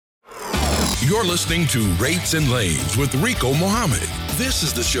You're listening to Rates and Lanes with Rico Mohammed. This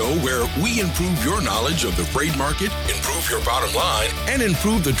is the show where we improve your knowledge of the freight market, improve your bottom line, and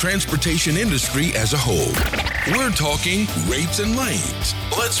improve the transportation industry as a whole. We're talking rates and lanes.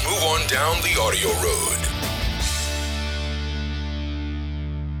 Let's move on down the audio road.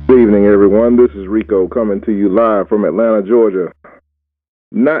 Good evening, everyone. This is Rico coming to you live from Atlanta, Georgia.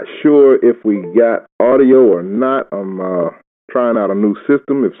 Not sure if we got audio or not. I'm trying out a new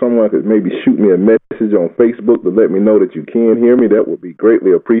system. If someone could maybe shoot me a message on Facebook to let me know that you can hear me, that would be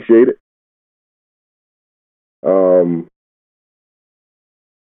greatly appreciated.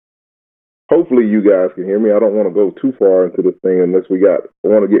 Hopefully you guys can hear me. I don't want to go too far into this thing unless I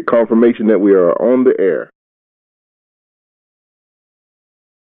want to get confirmation that we are on the air.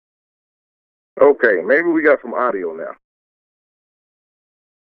 Okay, maybe we got some audio now.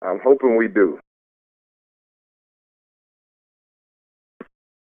 I'm hoping we do.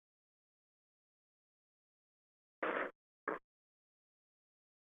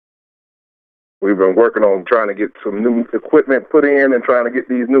 We've been working on trying to get some new equipment put in and trying to get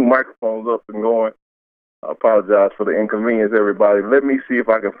these new microphones up and going. I apologize for the inconvenience, everybody. Let me see if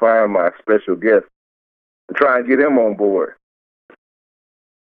I can find my special guest to try and get him on board.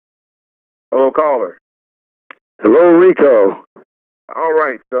 Hello, caller. Hello, Rico. All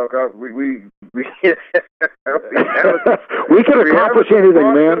right, Chuck. We can accomplish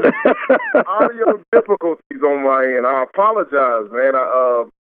anything, man. Audio difficulties on my end. I apologize, man.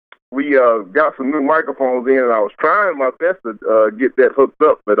 We got some new microphones in, and I was trying my best to get that hooked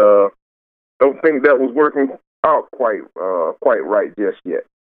up, but don't think that was working out quite right just yet.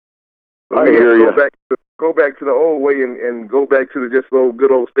 So I hear you. Go back to the old way and go back to the just old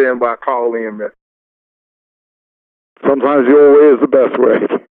good old standby call in method. Sometimes the old way is the best way.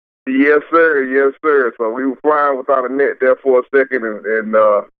 Yes, sir. Yes, sir. So we were flying without a net there for a second, and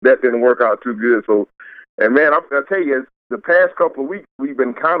that didn't work out too good. So, and man, I tell you, the past couple of weeks we've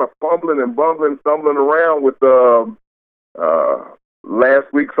been kind of fumbling and bumbling, stumbling around with.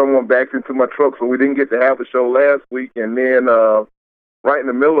 Last week someone backed into my truck, so we didn't get to have the show last week, and then right in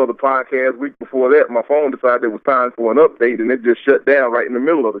the middle of the podcast, week before that, my phone decided it was time for an update, and it just shut down right in the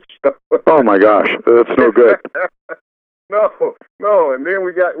middle of the show. Oh my gosh, that's no good. No, and then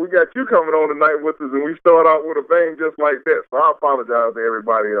we got you coming on tonight with us, and we start out with a bang just like that. So I apologize to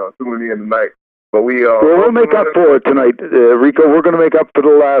everybody tuning in tonight. But we'll make up for it tonight, Rico. We're going to make up for the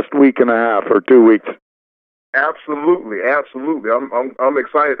last week and a half or 2 weeks. Absolutely. I'm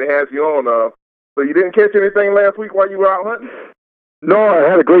excited to have you on. So you didn't catch anything last week while you were out hunting? No, I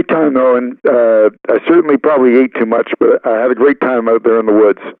had a great time though, and I certainly probably ate too much, but I had a great time out there in the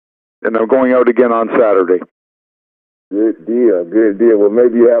woods, and I'm going out again on Saturday. Good deal. Well,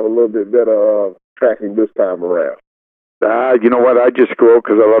 maybe you have a little bit better tracking this time around. You know what? I just go out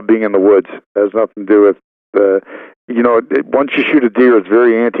because I love being in the woods. It has nothing to do with, once you shoot a deer, it's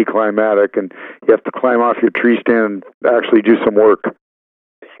very anticlimactic, and you have to climb off your tree stand and actually do some work.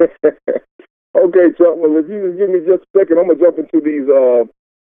 Okay, Chuck, well, if you give me just a second, I'm going to jump into these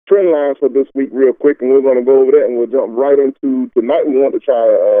trend lines for this week real quick, and we're going to go over that, and we'll jump right into tonight. We want to try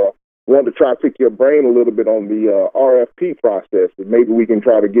to pick your brain a little bit on the RFP process, and maybe we can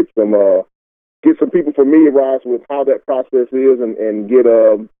try to get some people familiarized with how that process is, and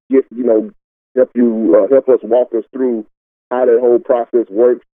help us walk us through how that whole process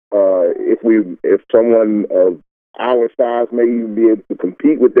works. If someone of our size may even be able to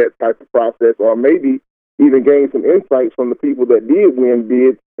compete with that type of process, or maybe even gain some insights from the people that did win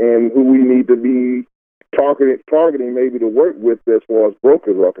bids and who we need to be targeting maybe to work with as far as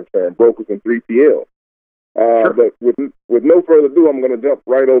brokers are concerned, brokers and 3PL. Sure. But with no further ado, I'm going to jump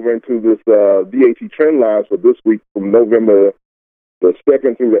right over into this DAT trend lines for this week from November the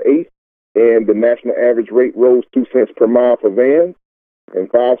 2nd through the 8th. And the national average rate rose 2 cents per mile for vans and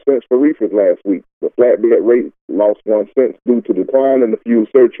 5 cents for reefers last week. The flatbed rate lost 1 cent due to decline in the fuel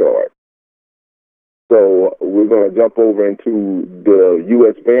surcharge. So we're going to jump over into the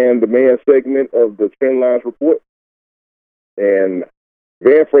U.S. van demand segment of the trend lines report. And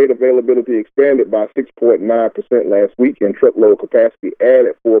van freight availability expanded by 6.9% last week, and truckload capacity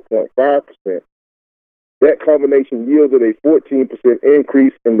added 4.5%. That combination yielded a 14%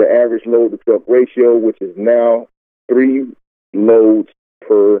 increase in the average load-to-truck ratio, which is now 3 loads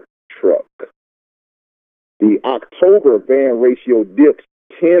per truck. The October van ratio dipped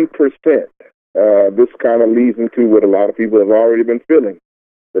 10%. This kind of leads into what a lot of people have already been feeling.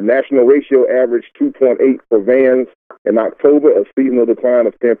 The national ratio averaged 2.8 for vans in October, a seasonal decline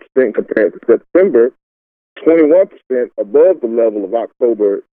of 10% compared to September, 21% above the level of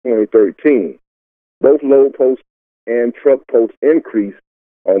October 2013. Both load posts and truck posts increased,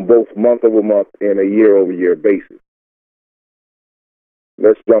 on both month-over-month and a year-over-year basis.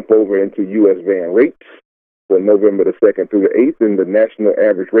 Let's jump over into U.S. van rates for November the 2nd through the 8th, and the national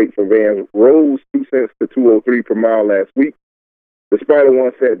average rate for vans rose 2 cents to $2.03 per mile last week. Despite a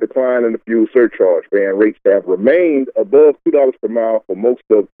 1 cent decline in the fuel surcharge, van rates have remained above $2 per mile for most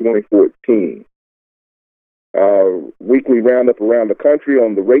of 2014. Weekly roundup around the country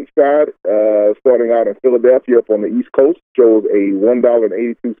on the rate side, starting out in Philadelphia up on the East Coast, shows a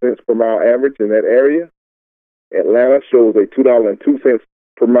 $1.82 per mile average in that area. Atlanta shows a $2.02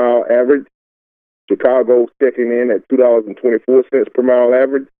 per mile average. Chicago checking in at $2.24 per mile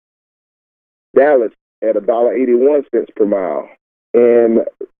average. Dallas at $1.81 per mile. And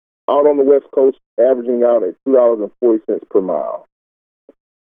out on the West Coast, averaging out at $2.40 per mile.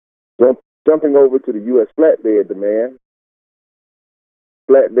 Jumping over to the U.S. flatbed demand,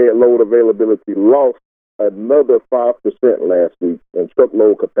 flatbed load availability lost another 5% last week, and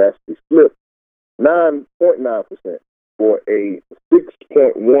truckload capacity slipped 9.9% for a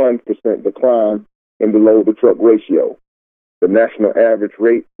 6.1% decline in the load-to-truck ratio. The national average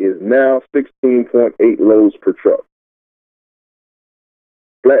rate is now 16.8 loads per truck.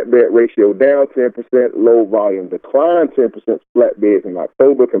 Flatbed ratio down 10%, load volume declined 10% flatbeds in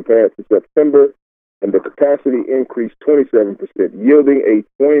October compared to September, and the capacity increased 27%, yielding a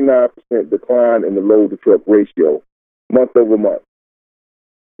 29% decline in the load-to-truck ratio month over month.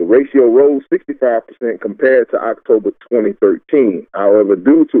 The ratio rose 65% compared to October 2013. However,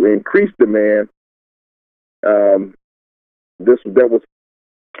 due to increased demand,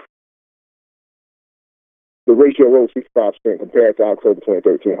 the ratio rose 65% compared to October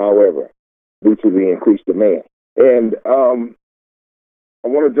 2013, however, due to the increased demand. And I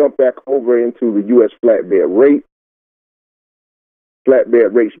want to jump back over into the U.S. flatbed rate.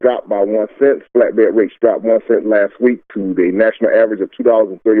 Flatbed rates dropped by 1 cent. Flatbed rates dropped 1 cent last week to the national average of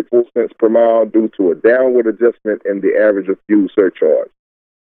 $2.34 per mile due to a downward adjustment in the average of fuel surcharge.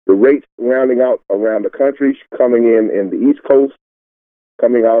 The rates rounding out around the country, coming in the East Coast,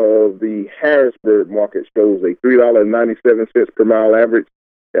 coming out of the Harrisburg market, shows a $3.97 per mile average.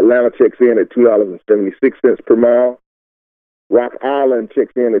 Atlanta checks in at $2.76 per mile. Rock Island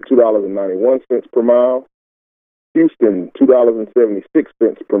checks in at $2.91 per mile. Houston,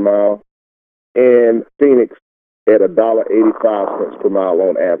 $2.76 per mile. And Phoenix at $1.85 per mile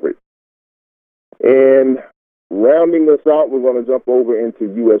on average. And rounding us out, we're going to jump over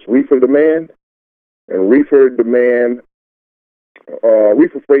into U.S. reefer demand. And reefer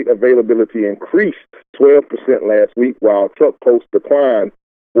freight availability increased 12% last week, while truck posts declined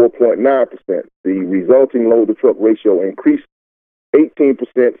 4.9%. The resulting load-to-truck ratio increased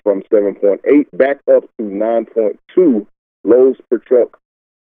 18% from 7.8 back up to 9.2 loads per truck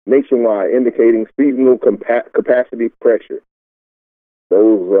nationwide, indicating seasonal capacity pressure.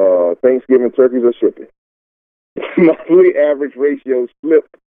 Those Thanksgiving turkeys are shipping. Monthly average ratio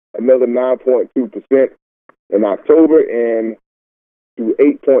slipped another 9.2% in October and to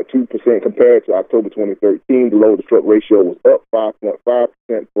 8.2% compared to October 2013. The load-to-truck ratio was up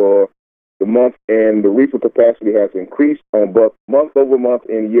 5.5% for the month, and the reefer capacity has increased on both month over month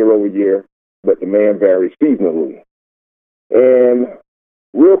and year over year, but demand varies seasonally. And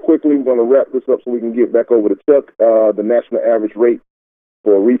real quickly, we're going to wrap this up so we can get back over to Chuck. The national average rate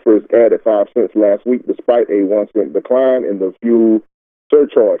for reefers added 5 cents last week, despite a 1 cent decline in the fuel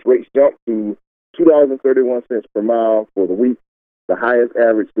surcharge. Rates jumped to $2.31 per mile for the week, the highest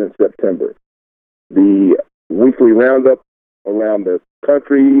average since September. The weekly roundup around the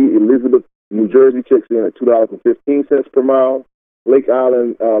country, Elizabeth, New Jersey checks in at $2.15 per mile.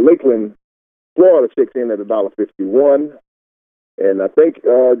 Lakeland, Florida checks in at $1.51. And I think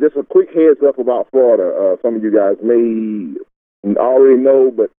just a quick heads up about Florida. Some of you guys may already know,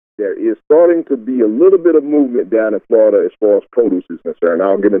 but there is starting to be a little bit of movement down in Florida as far as produce is concerned.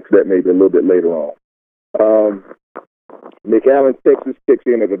 I'll get into that maybe a little bit later on. McAllen, Texas checks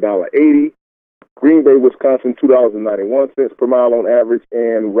in at $1.80. Green Bay, Wisconsin, $2.91 per mile on average,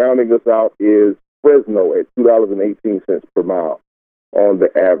 and rounding us out is Fresno at $2.18 per mile on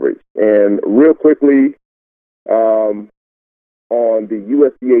the average. And real quickly, on the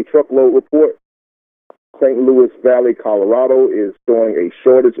USDA truckload report, St. Louis Valley, Colorado is showing a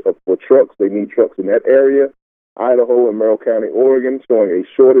shortage for trucks. They need trucks in that area. Idaho and Merrill County, Oregon, showing a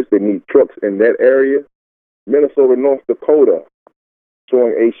shortage. They need trucks in that area. Minnesota, North Dakota,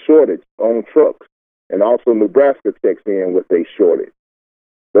 showing a shortage on trucks. And also Nebraska checks in with a shortage.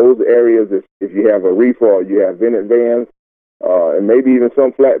 Those areas, if you have a reefer or you have vented vans, and maybe even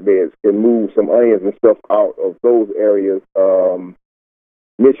some flatbeds, can move some onions and stuff out of those areas.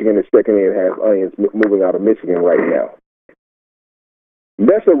 Michigan is checking in, has onions moving out of Michigan right now.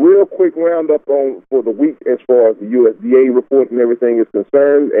 That's a real quick roundup for the week as far as the USDA report and everything is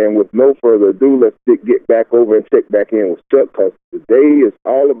concerned. And with no further ado, let's get back over and check back in with Chuck, because today is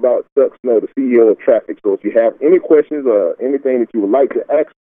all about Chuck Snow, the CEO of Traffic. So if you have any questions or anything that you would like to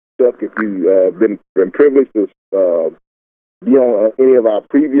ask Chuck, if you've been privileged to be on any of our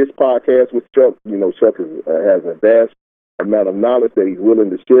previous podcasts with Chuck, Chuck has a vast amount of knowledge that he's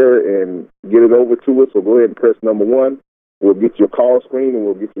willing to share and get it over to us. So go ahead and press number 1. We'll get your call screen, and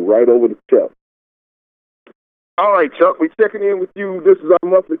we'll get you right over to Chuck. All right, Chuck, we're checking in with you. This is our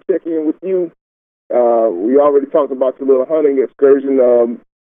monthly check-in with you. We already talked about your little hunting excursion,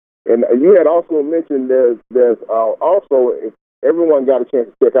 and you had also mentioned there's also, if everyone got a chance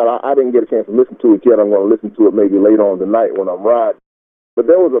to check out, I didn't get a chance to listen to it yet. I'm going to listen to it maybe later on tonight when I'm riding. But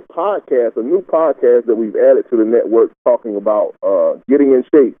there was a new podcast that we've added to the network talking about getting in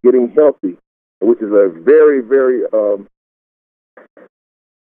shape, getting healthy, which is a very, very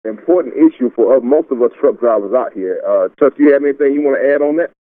important issue for most of us truck drivers out here. Chuck, do you have anything you want to add on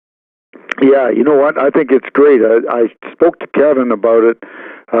that? Yeah, you know what? I think it's great. I spoke to Kevin about it,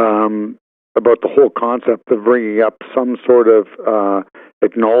 about the whole concept of bringing up some sort of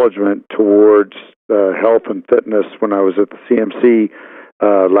acknowledgement towards health and fitness when I was at the CMC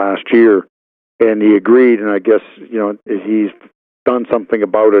last year, and he agreed. And I guess he's done something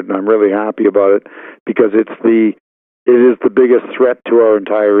about it, and I'm really happy about it, because it is the biggest threat to our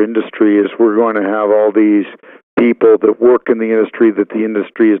entire industry. Is we're going to have all these people that work in the industry that the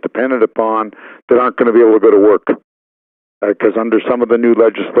industry is dependent upon that aren't going to be able to go to work, because under some of the new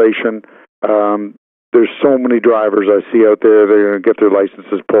legislation, there's so many drivers I see out there that are going to get their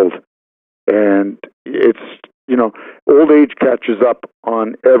licenses pulled, and it's old age catches up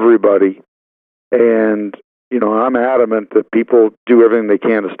on everybody, and I'm adamant that people do everything they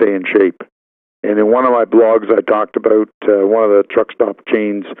can to stay in shape. And in one of my blogs, I talked about one of the truck stop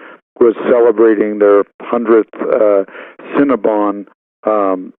chains was celebrating their 100th Cinnabon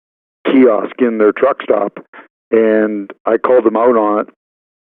kiosk in their truck stop, and I called them out on it,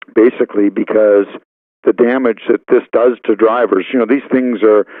 basically because the damage that this does to drivers. These things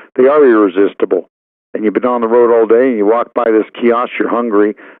are irresistible. And you've been on the road all day, and you walk by this kiosk, you're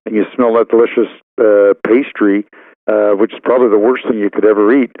hungry, and you smell that delicious pastry, which is probably the worst thing you could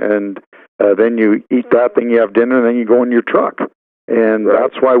ever eat. And then you eat that, then you have dinner, and then you go in your truck. And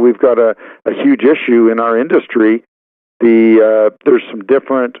that's why we've got a huge issue in our industry. There's some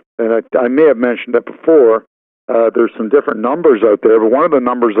different, and I may have mentioned it before, there's some different numbers out there, but one of the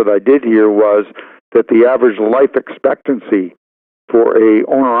numbers that I did hear was that the average life expectancy for a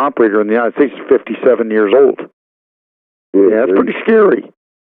owner-operator in the United States is 57 years old. Yeah, that's pretty scary.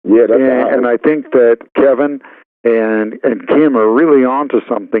 Yeah, and I think that Kevin and Kim are really onto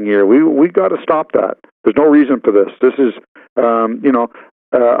something here. We got to stop that. There's no reason for this. This is,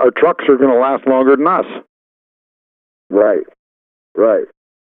 our trucks are going to last longer than us. Right.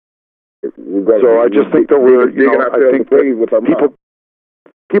 So I just think that I think that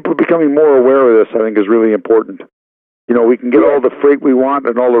people becoming more aware of this, I think, is really important. We can get all the freight we want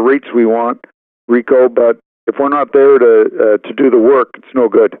and all the rates we want, Rico, but if we're not there to do the work, it's no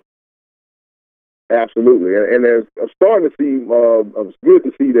good. Absolutely, and I'm starting to see. It's good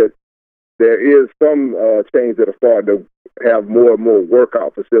to see that there is some chains that are starting to have more and more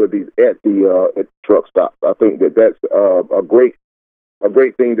workout facilities at the truck stops. I think that's a great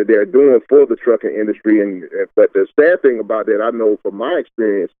thing that they're doing for the trucking industry. But the sad thing about that, I know from my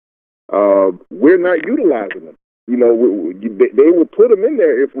experience, we're not utilizing them. They will put them in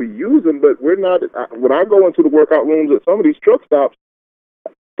there if we use them, but we're not. When I go into the workout rooms at some of these truck stops,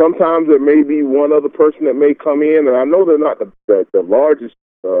 sometimes there may be one other person that may come in, and I know they're not the largest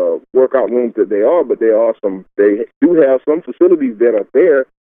workout rooms that they are, but there are some. They do have some facilities that are there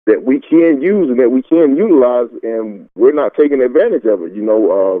that we can use and that we can utilize, and we're not taking advantage of it.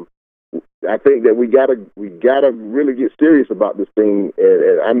 I think that we gotta really get serious about this thing.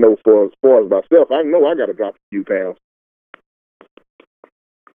 And I know as far as myself, I know I gotta drop a few pounds.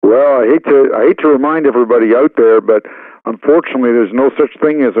 Well, I hate to remind everybody out there, but unfortunately, there's no such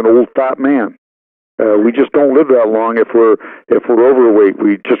thing as an old fat man. We just don't live that long if we're overweight.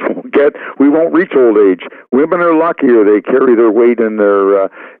 We won't reach old age. Women are luckier; they carry their weight in their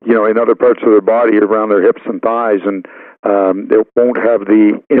in other parts of their body, around their hips and thighs, and it won't have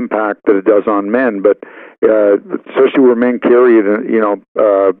the impact that it does on men. But especially where men carry it,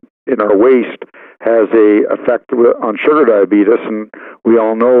 in our waist, has a effect on sugar diabetes, and we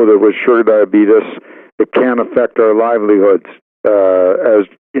all know that with sugar diabetes, it can affect our livelihoods as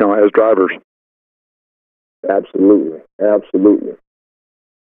drivers. Absolutely.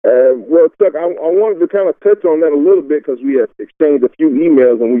 Well, Chuck, I wanted to kind of touch on that a little bit because we have exchanged a few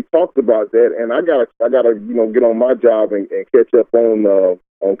emails and we talked about that. And I gotta get on my job and catch up on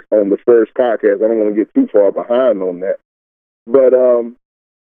the first podcast. I don't want to get too far behind on that. But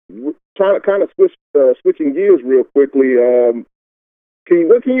trying to kind of switching gears real quickly.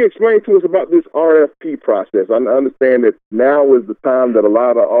 What can you explain to us about this RFP process? I understand that now is the time that a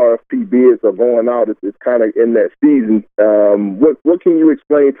lot of RFP bids are going out. It's kind of in that season. What can you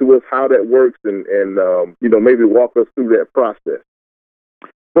explain to us how that works and maybe walk us through that process?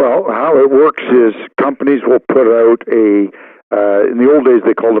 Well, how it works is companies will put out in the old days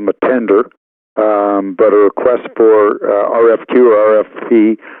they called them a tender, but a request for RFQ or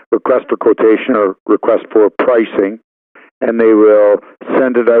RFP, request for quotation or request for pricing. And they will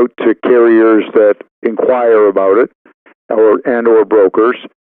send it out to carriers that inquire about it, or brokers.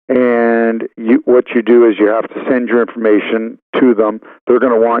 And what you do is you have to send your information to them. They're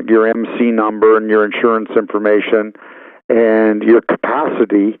going to want your MC number and your insurance information and your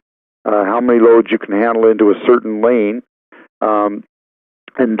capacity, how many loads you can handle into a certain lane. And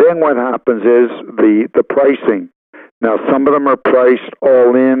then what happens is the pricing. Now, some of them are priced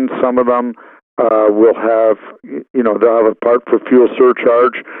all in. Some of them will have, they'll have a part for fuel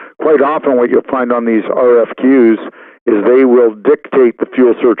surcharge. Quite often what you'll find on these RFQs is they will dictate the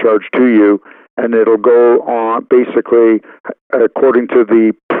fuel surcharge to you, and it'll go on basically according to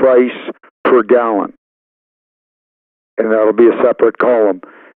the price per gallon. And that'll be a separate column.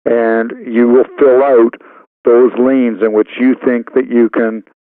 And you will fill out those lanes in which you think that you can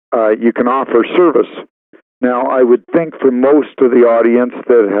offer service. Now, I would think for most of the audience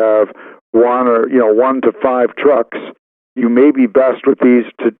that have 1 to 5 trucks, you may be best with these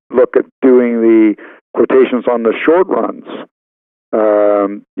to look at doing the quotations on the short runs.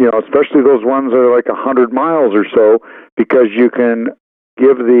 Especially those ones that are like 100 miles or so, because you can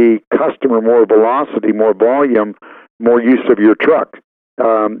give the customer more velocity, more volume, more use of your truck.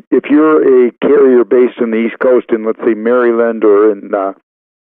 If you're a carrier based in the East Coast, in let's say Maryland or in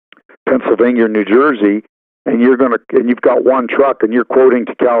Pennsylvania or New Jersey, and you've got one truck and you're quoting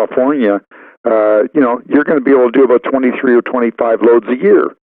to California, you're going to be able to do about 23 or 25 loads a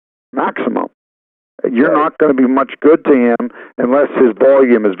year, maximum. You're not going to be much good to him unless his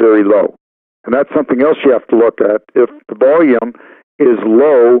volume is very low. And that's something else you have to look at. If the volume is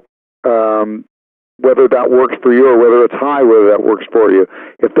low, whether that works for you or whether it's high, whether that works for you.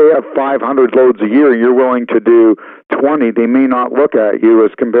 If they have 500 loads a year, you're willing to do 20, they may not look at you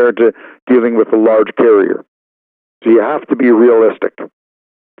as compared to dealing with a large carrier. So you have to be realistic.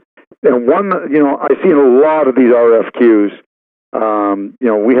 And I see a lot of these RFQs.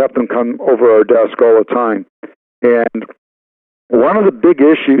 We have them come over our desk all the time. And one of the big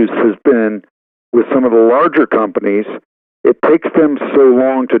issues has been with some of the larger companies, it takes them so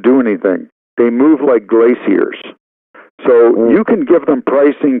long to do anything. They move like glaciers. So you can give them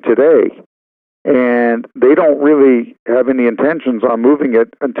pricing today, and they don't really have any intentions on moving it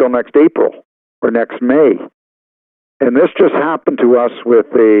until next April or next May. And this just happened to us with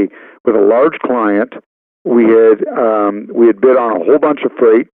a large client. We had bid on a whole bunch of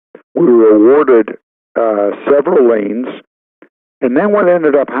freight. We were awarded several lanes, and then what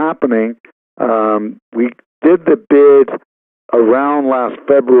ended up happening, we did the bid around last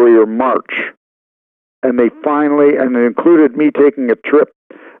February or March, and it included me taking a trip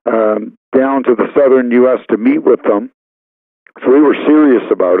down to the southern U.S. to meet with them. So we were serious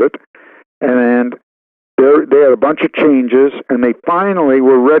about it, and they had a bunch of changes, and they finally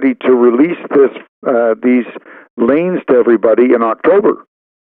were ready to release these lanes to everybody in October.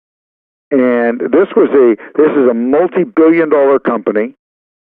 And this is a multi-billion-dollar company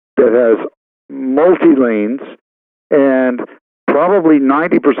that has multi-lanes, and probably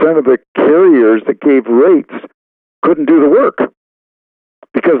 90% of the carriers that gave rates couldn't do the work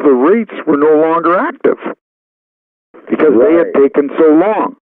because the rates were no longer active because they had taken so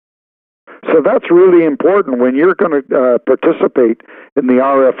long. So that's really important when you're going to participate in the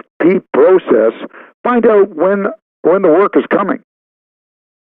RFP process. Find out when the work is coming.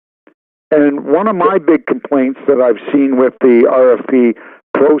 And one of my big complaints that I've seen with the RFP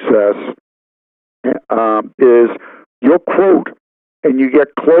process is you'll quote and you get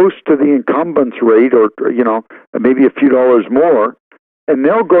close to the incumbent's rate, or maybe a few dollars more, and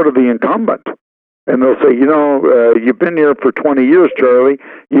they'll go to the incumbent. And they'll say, you've been here for 20 years, Charlie.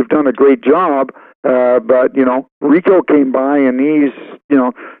 You've done a great job, but, Rico came by and he's,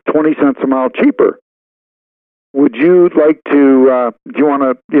 20 cents a mile cheaper. Would you like to, do you want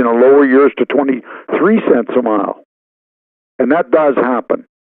to, lower yours to 23 cents a mile? And that does happen.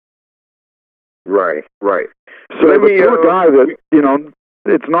 Right. So the poor guy that,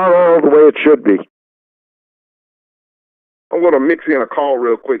 it's not all the way it should be. I'm going to mix in a call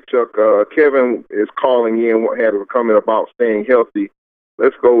real quick, Chuck. Kevin is calling in. What had a comment about staying healthy.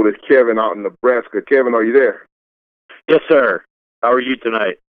 Let's go to Kevin out in Nebraska. Kevin, are you there? Yes, sir. How are you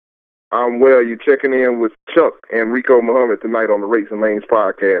tonight? I'm well. You're checking in with Chuck and Rico Muhammad tonight on the Rates and Lanes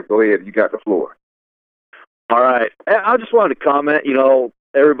podcast. Go ahead. You got the floor. All right. I just wanted to comment.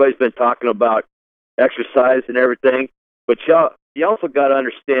 Everybody's been talking about exercise and everything, but you also got to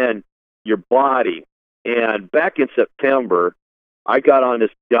understand your body. And back in September, I got on this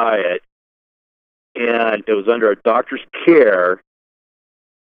diet, and it was under a doctor's care.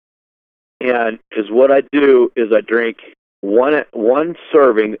 And what I do is I drink one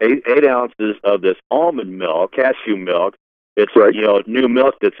serving, 8 ounces of this almond milk, cashew milk. It's right. New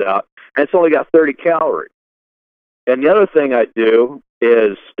milk that's out, and it's only got 30 calories. And the other thing I do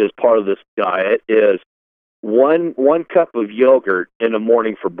is part of this diet is one cup of yogurt in the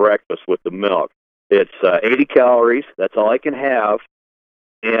morning for breakfast with the milk. It's 80 calories. That's all I can have.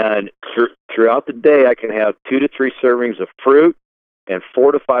 And throughout the day, I can have 2 to 3 servings of fruit and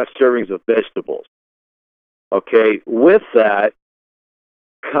 4 to 5 servings of vegetables. Okay, with that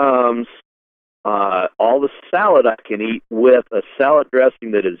comes all the salad I can eat with a salad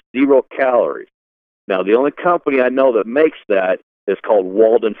dressing that is 0 calories. Now, the only company I know that makes that is called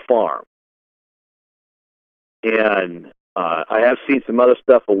Walden Farm. And I have seen some other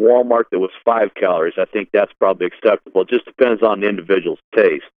stuff at Walmart that was 5 calories. I think that's probably acceptable. It just depends on the individual's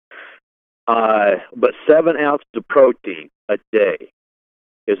taste. But 7 ounces of protein a day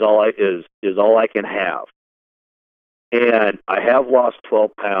is all I can have. And I have lost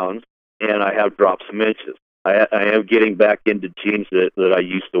 12 pounds, and I have dropped some inches. I am getting back into jeans that I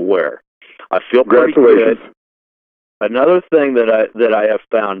used to wear. I feel pretty good. Another thing that I have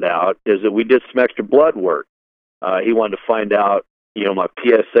found out is that we did some extra blood work. He wanted to find out, my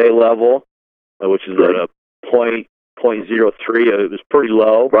PSA level, which is at a 0.03. It was pretty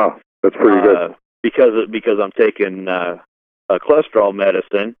low. Wow, that's pretty good. Because I'm taking a cholesterol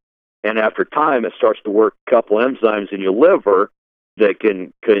medicine, and after time, it starts to work a couple enzymes in your liver that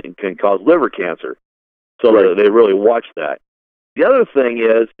can cause liver cancer. So right. They really watch that. The other thing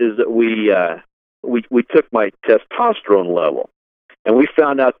is that we took my testosterone level, and we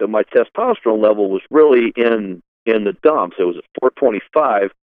found out that my testosterone level was really in the dumps. It was at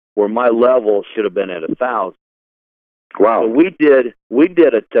 425, where my level should have been at 1,000. Wow. So we did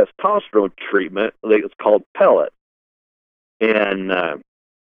a testosterone treatment. I think it's called pellet, and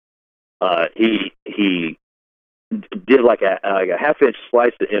he did like a half-inch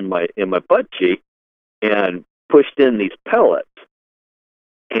slice in my butt cheek and pushed in these pellets.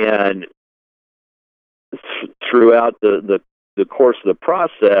 And throughout the course of the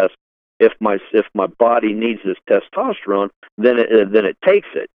process, if my body needs this testosterone, then it takes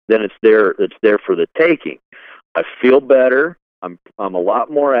it. Then it's there for the taking. I feel better. I'm a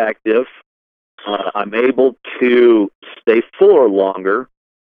lot more active. I'm able to stay fuller longer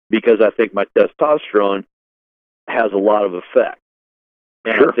because I think my testosterone has a lot of effect.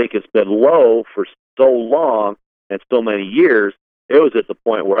 And sure. I think it's been low for so long and so many years, it was at the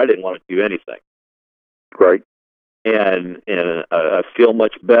point where I didn't want to do anything. Right. And I feel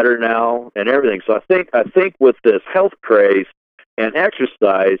much better now and everything. So I think with this health craze and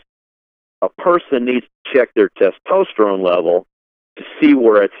exercise, a person needs to check their testosterone level to see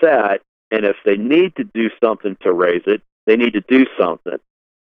where it's at, and if they need to do something to raise it, they need to do something.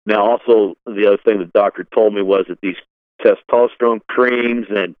 Now, also, the other thing the doctor told me was that these testosterone creams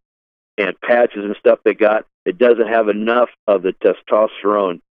and patches and stuff they got, it doesn't have enough of the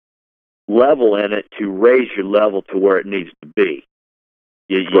testosterone level in it to raise your level to where it needs to be.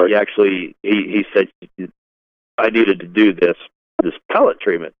 You actually, he said, I needed to do this pellet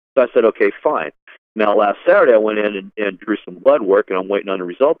treatment. So I said, okay, fine. Now, last Saturday, I went in and drew some blood work, and I'm waiting on the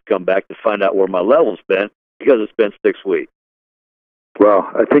results to come back to find out where my level's been, because it's been 6 weeks. Well,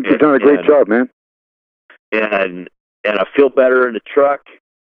 I think you've done a great job, man. And I feel better in the truck.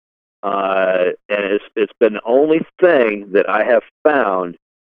 And it's been the only thing that I have found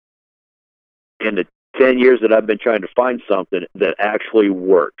in the 10 years that I've been trying to find something that actually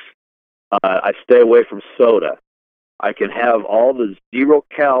works. I stay away from soda. I can have all the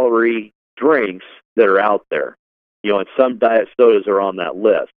 0-calorie drinks that are out there. And some diet sodas are on that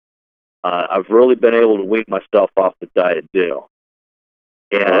list. I've really been able to wean myself off the diet deal.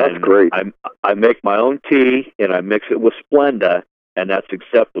 And that's great. I make my own tea, and I mix it with Splenda, and that's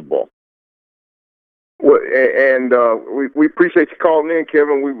acceptable. Well, and we appreciate you calling in,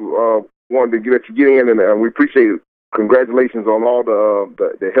 Kevin. We wanted to let you get in, and we appreciate it. Congratulations on all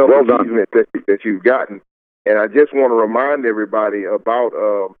the health achievement that you've gotten. And I just want to remind everybody about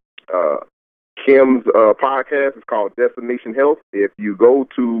Kim's podcast. It's called Destination Health. If you go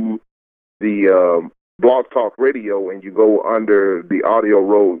to the Blog Talk Radio and you go under the audio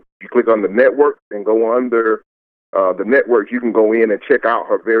road, you click on the network and go under the network, you can go in and check out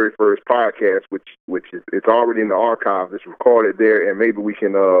her very first podcast, which is it's already in the archives. It's recorded there, and maybe we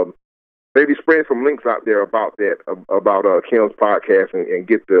can maybe spread some links out there about that, about Kim's podcast, and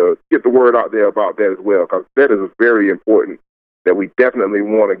get the word out there about that as well, because that is very important. That we definitely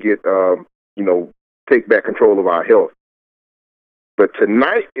want to get take back control of our health. But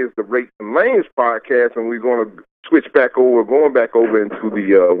tonight is the Rates and Lanes podcast, and we're going to going back over into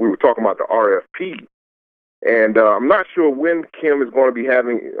the we were talking about the RFP. And I'm not sure when Kim is going to be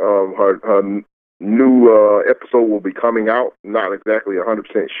having her new episode will be coming out. Not exactly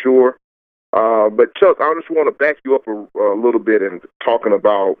 100% sure. But Chuck, I just want to back you up a little bit in talking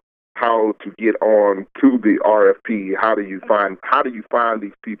about how to get on to the RFP. How do you find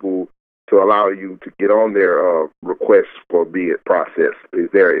these people to allow you to get on their request for bid process? Is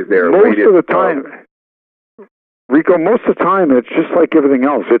there a most of the time, Rico? Most of the time, it's just like everything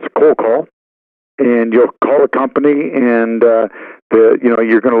else. It's a cold call. And you'll call a company, and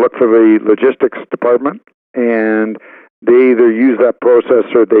you're going to look for the logistics department, and they either use that process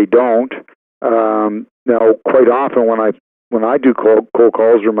or they don't. Now, quite often when I do cold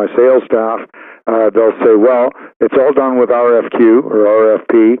calls or my sales staff, they'll say, "Well, it's all done with RFQ or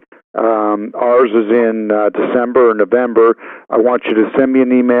RFP. Ours is in December or November. I want you to send me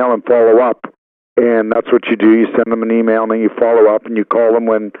an email and follow up." And that's what you do. You send them an email, and then you follow up, and you call them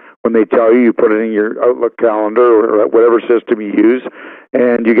when they tell you. You put it in your Outlook calendar or whatever system you use,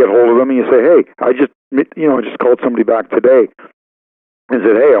 and you get hold of them, and you say, "Hey, I just called somebody back today and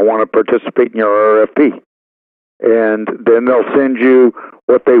said, hey, I want to participate in your RFP." And then they'll send you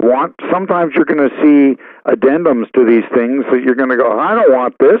what they want. Sometimes you're going to see addendums to these things that you're going to go, "I don't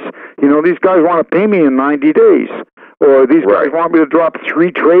want this. These guys want to pay me in 90 days. Or these guys want me to drop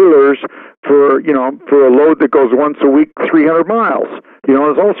 3 trailers for a load that goes once a week, 300 miles.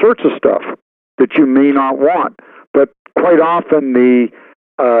 There's all sorts of stuff that you may not want. But quite often the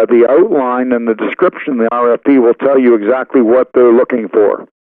outline and the description of the RFP will tell you exactly what they're looking for.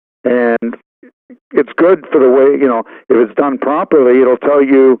 And it's good for the way, if it's done properly, it'll tell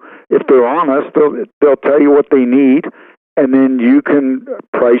you, if they're honest, they'll tell you what they need, and then you can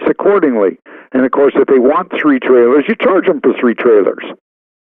price accordingly. And of course, if they want 3 trailers, you charge them for 3 trailers.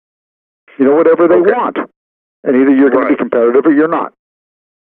 Whatever they want. And either you're going to be competitive or you're not.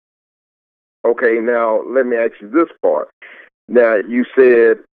 Okay, now let me ask you this part. Now, you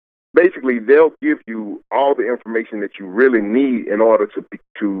said basically they'll give you all the information that you really need in order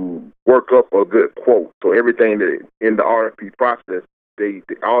to work up a good quote. So everything that in the RFP process,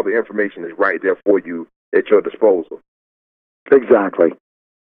 all the information is right there for you at your disposal. Exactly.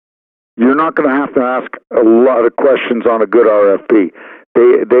 You're not going to ask a lot of questions on a good RFP.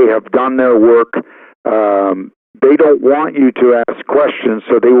 They have done their work. They don't want you to ask questions,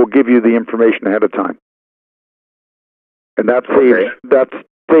 so they will give you the information ahead of time. And that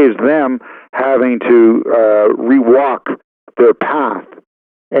saves them having to rewalk their path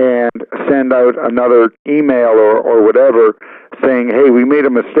and send out another email or whatever saying, "Hey, we made a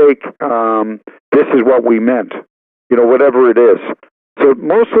mistake. This is what we meant." Whatever it is. So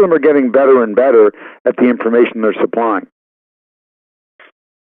most of them are getting better and better at the information they're supplying.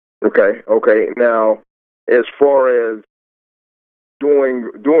 Okay. Now, as far as doing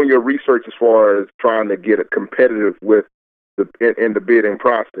your research, as far as trying to get it competitive with in the bidding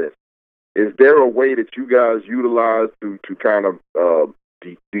process, is there a way that you guys utilize to kind of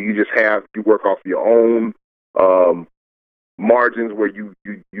do you work off your own margins where you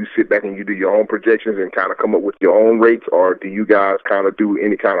sit back and you do your own projections and kind of come up with your own rates, or do you guys kind of do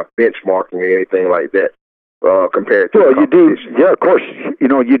any kind of benchmarking or anything like that compared to the competition? You do. Yeah, of course. You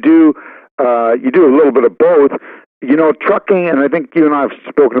do a little bit of both. Trucking, and I think you and I have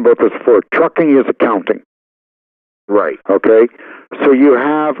spoken about this before, trucking is accounting. Right. Okay? So you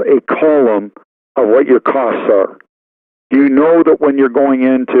have a column of what your costs are. You know that when you're going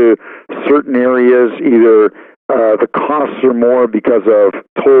into certain areas, either the costs are more because of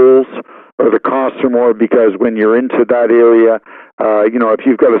tolls, or the costs are more because when you're into that area, if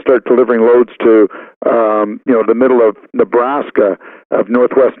you've got to start delivering loads to, the middle of Nebraska, of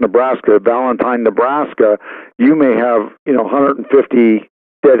northwest Nebraska, Valentine, Nebraska, you may have, 150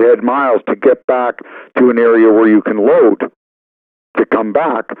 deadhead miles to get back to an area where you can load to come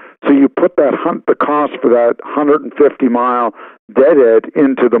back. So you put the cost for that 150-mile deadhead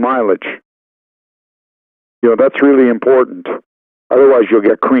into the mileage. That's really important. Otherwise, you'll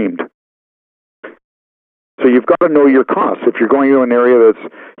get creamed. So you've got to know your costs. If you're going to an area that's,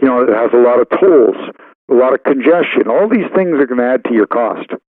 that has a lot of tolls, a lot of congestion, all these things are going to add to your cost.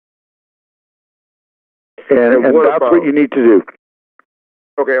 And that's what you need to do.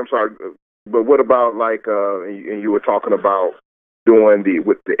 Okay, I'm sorry. But what about and you were talking about doing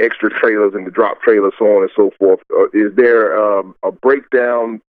with the extra trailers and the drop trailers, so on and so forth. Is there a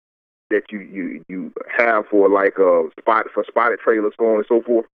breakdown that you have for spotted trailers, so on and so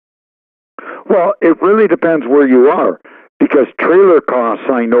forth? Well, it really depends where you are, because trailer costs,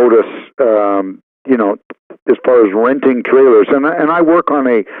 I notice, as far as renting trailers, and I work on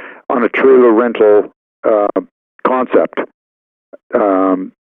a trailer rental concept.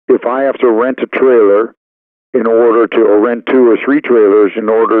 If I have to rent a trailer or rent 2 or 3 trailers in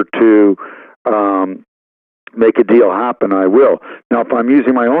order to make a deal happen, I will. Now, if I'm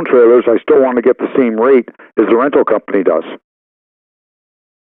using my own trailers, I still want to get the same rate as the rental company does.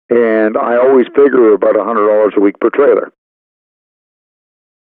 And I always figure about $100 a week per trailer.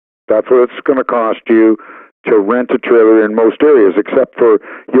 That's what it's going to cost you to rent a trailer in most areas, except for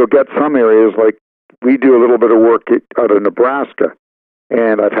you'll get some areas like we do a little bit of work out of Nebraska,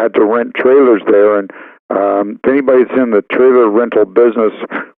 and I've had to rent trailers there. And if anybody's in the trailer rental business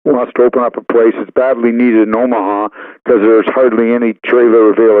wants to open up a place, it's badly needed in Omaha because there's hardly any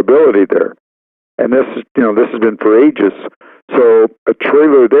trailer availability there. And this has been for ages. So a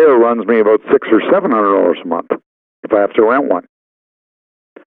trailer there runs me about $600 or $700 a month if I have to rent one.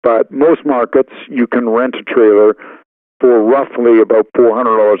 But most markets, you can rent a trailer for roughly about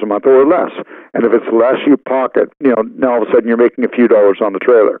 $400 a month or less. And if it's less, you pocket, now all of a sudden you're making a few dollars on the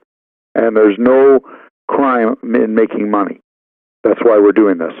trailer. And there's no crime in making money. That's why we're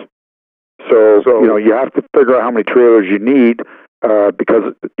doing this. So you have to figure out how many trailers you need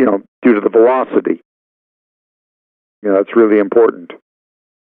because, due to the velocity. That's really important.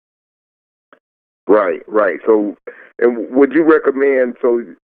 Right. So, and would you recommend,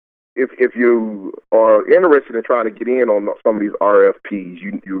 if you are interested in trying to get in on some of these RFPs,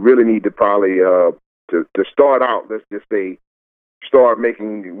 you really need to probably, to start out, let's just say,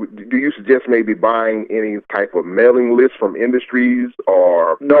 do you suggest maybe buying any type of mailing list from industries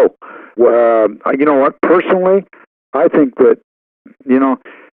or? No. You know what? Personally, I think that,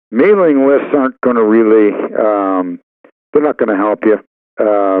 mailing lists aren't going to really, they're not going to help you.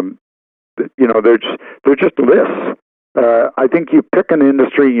 They're just lists. I think you pick an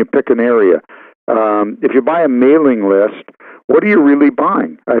industry and you pick an area. If you buy a mailing list, what are you really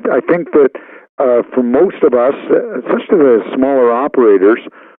buying? I think that for most of us, especially the smaller operators,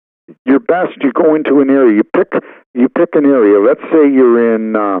 you're best you go into an area. You pick an area. Let's say you're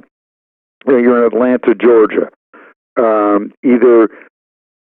in Atlanta, Georgia. Either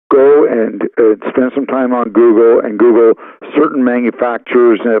go and spend some time on Google and Google certain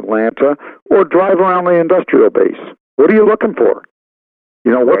manufacturers in Atlanta, or drive around the industrial base. What are you looking for?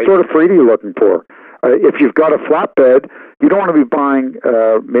 What sort of freight are you looking for? If you've got a flatbed, you don't want to be buying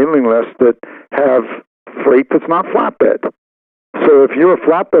mailing lists that have freight that's not flatbed. So if you're a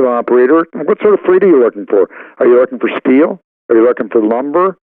flatbed operator, what sort of freight are you looking for? Are you looking for steel? Are you looking for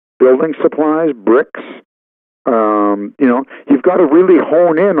lumber, building supplies, bricks? You've got to really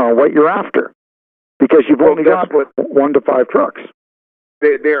hone in on what you're after, because you've only got 1 to 5 trucks.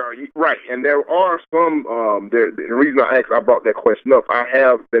 There are, right, and there are some. The reason I brought that question up, I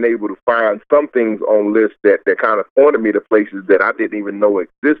have been able to find some things on lists that kind of pointed me to places that I didn't even know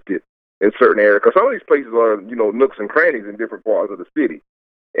existed in certain areas. Because some of these places are, nooks and crannies in different parts of the city,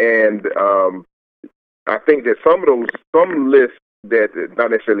 and I think that some lists that not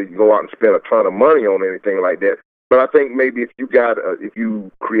necessarily go out and spend a ton of money on anything like that. But I think maybe if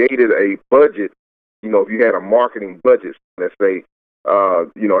you created a budget, if you had a marketing budget, let's say.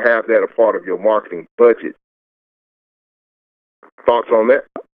 Have that a part of your marketing budget. Thoughts on that?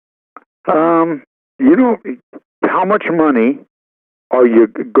 How much money are you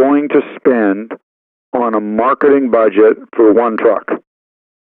going to spend on a marketing budget for 1 truck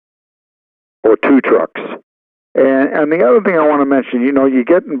or 2 trucks? And the other thing I want to mention, you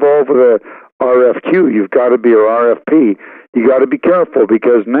get involved with a RFQ, you've got to be, or RFP, you got to be careful,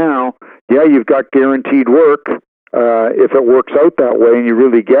 because now, you've got guaranteed work. If it works out that way and you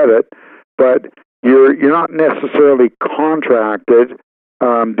really get it, but you're not necessarily contracted,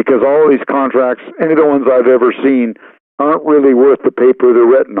 because all of these contracts, any of the ones I've ever seen, aren't really worth the paper they're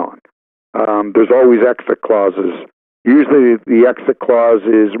written on. There's always exit clauses. Usually the exit clause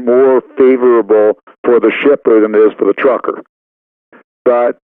is more favorable for the shipper than it is for the trucker.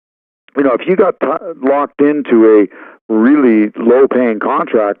 But, if you got locked into a really low-paying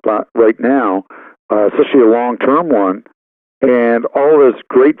contract right now, especially a long-term one, and all this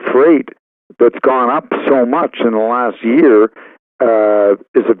great freight that's gone up so much in the last year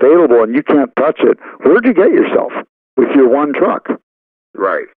is available and you can't touch it, where'd you get yourself with your one truck?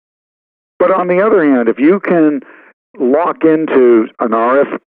 Right. But on the other hand, if you can lock into an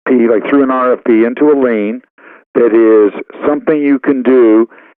RFP, like through an RFP, into a lane that is something you can do,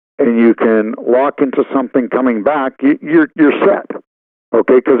 and you can lock into something coming back, you're set,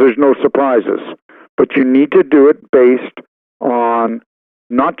 okay? Because there's no surprises. But you need to do it based on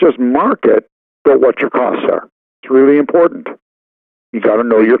not just market, but what your costs are. It's really important. You got to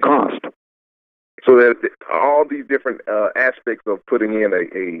know your cost. So that all these different aspects of putting in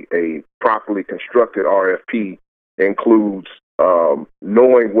a properly constructed RFP includes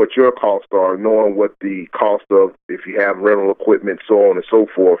knowing what your costs are, knowing what the cost of, if you have rental equipment, so on and so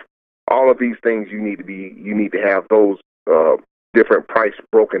forth. All of these things you need to have those different prices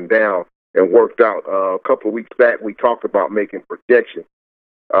broken down and worked out. A couple of weeks back, we talked about making projections.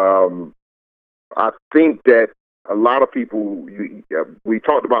 I think that a lot of people, we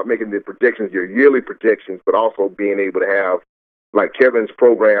talked about making the projections, your yearly projections, but also being able to have, like Kevin's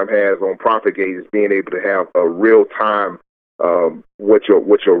program has on ProfitGate, is being able to have a real time, what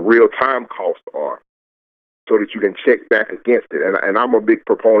your real time costs are, so that you can check back against it. And I'm a big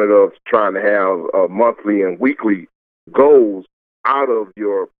proponent of trying to have monthly and weekly goals out of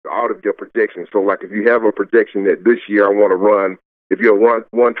your projections. So like if you have a projection that this year I want to run, if you're a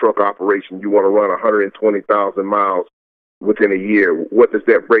one truck operation, you want to run 120,000 miles within a year, what does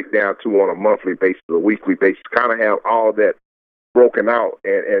that break down to on a monthly basis, a weekly basis? Kind of have all that broken out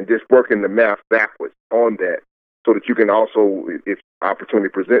and just working the math backwards on that, so that you can also, if opportunity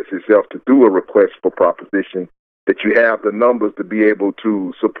presents itself to do a request for proposition, that you have the numbers to be able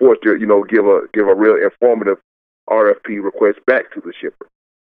to support your, give a real informative RFP request back to the shipper.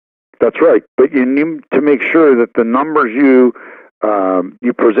 That's right. But you need to make sure that the numbers you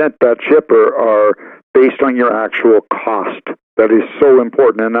present that shipper are based on your actual cost. That is so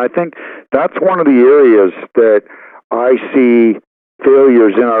important. And I think that's one of the areas that I see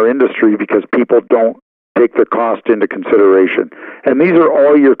failures in our industry, because people don't take the cost into consideration. And these are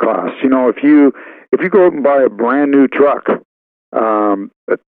all your costs. If you go out and buy a brand new truck,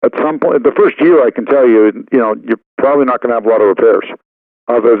 at some point, the first year, I can tell you, you're probably not going to have a lot of repairs,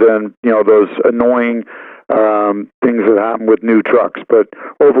 other than those annoying things that happen with new trucks. But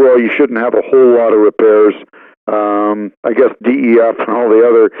overall, you shouldn't have a whole lot of repairs. I guess DEF and all the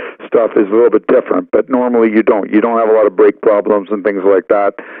other stuff is a little bit different, but normally you don't. You don't have a lot of brake problems and things like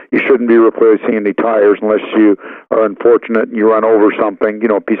that. You shouldn't be replacing any tires unless you are unfortunate and you run over something,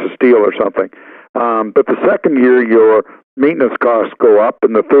 a piece of steel or something. But the second year, your maintenance costs go up,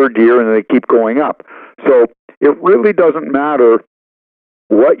 and the third year, and they keep going up. So it really doesn't matter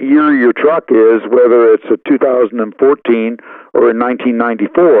what year your truck is, whether it's a 2014 or a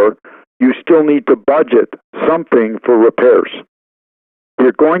 1994, you still need to budget something for repairs.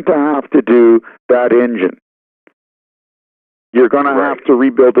 You're going to have to do that engine. You're going to have to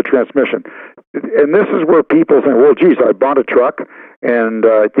rebuild the transmission. And this is where people think, well, geez, I bought a truck, and,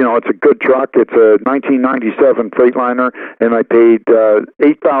 it's a good truck. It's a 1997 Freightliner, and I paid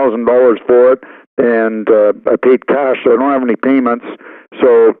 $8,000 for it, and I paid cash, so I don't have any payments,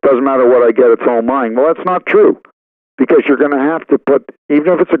 so it doesn't matter what I get, it's all mine. Well, that's not true, because you're going to have to put,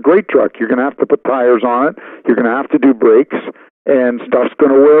 even if it's a great truck, you're going to have to put tires on it, you're going to have to do brakes, and stuff's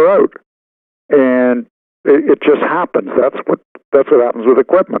going to wear out. And it just happens. That's what happens with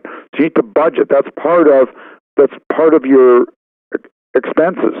equipment. So you need to budget. That's part of your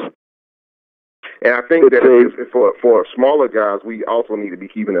expenses. And I think that for smaller guys, we also need to be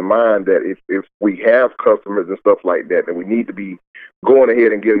keeping in mind that if we have customers and stuff like that, then we need to be going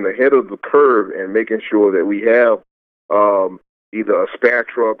ahead and getting ahead of the curve and making sure that we have either a spare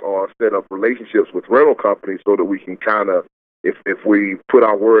truck or set up relationships with rental companies, so that we can kind of, if we put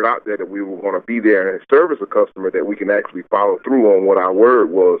our word out there that we were going to be there and service a customer, that we can actually follow through on what our word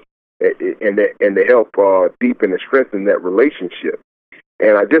was, and to help deepen and strengthen that relationship.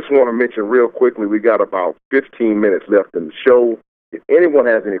 And I just want to mention real quickly, we got about 15 minutes left in the show. If anyone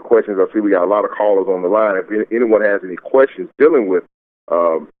has any questions, I see we got a lot of callers on the line. If anyone has any questions dealing with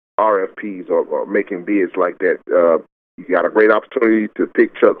RFPs or making bids like that, you got a great opportunity to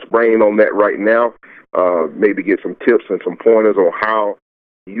pick Chuck's brain on that right now. Maybe get some tips and some pointers on how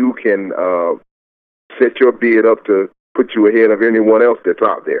you can set your bid up to put you ahead of anyone else that's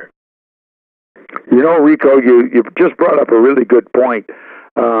out there. Rico, you just brought up a really good point.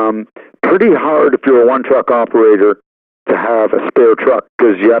 Pretty hard if you're a one-truck operator to have a spare truck,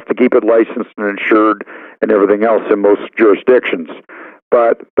 because you have to keep it licensed and insured and everything else in most jurisdictions.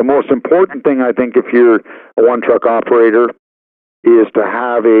 But the most important thing, I think, if you're a one-truck operator, is to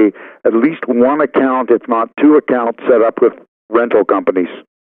have at least one account, if not two accounts, set up with rental companies.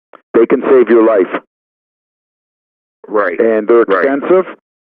 They can save your life. Right. And they're expensive,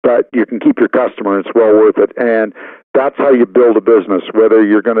 but you can keep your customer. It's well worth it. And that's how you build a business, whether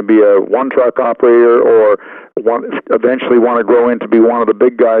you're going to be a one-truck operator or eventually want to grow into be one of the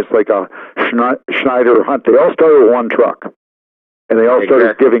big guys like a Schneider or Hunt. They all started with one truck, and they all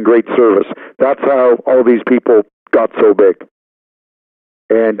started giving great service. That's how all these people got so big.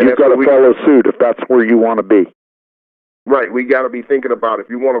 And you've got to follow suit if that's where you want to be. Right. We got to be thinking about if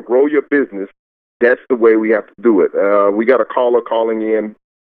you want to grow your business, that's the way we have to do it. We got a caller calling in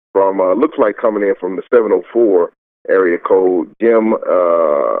from, looks like coming in from the 704 area code. Jim,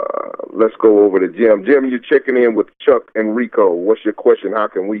 let's go over to Jim. Jim, you're checking in with Chuck and Rico. What's your question? How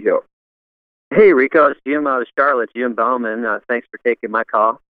can we help? Hey, Rico, it's Jim out of Charlotte, Jim Bauman. Thanks for taking my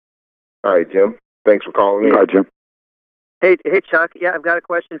call. All right, Jim. Thanks for calling in. Hi, Jim. Hey, Chuck. Yeah, I've got a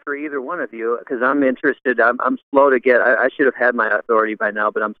question for either one of you because I'm interested. I'm slow to get. I should have had my authority by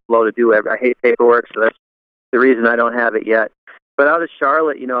now, but I'm slow to do it. I hate paperwork, so that's the reason I don't have it yet. But out of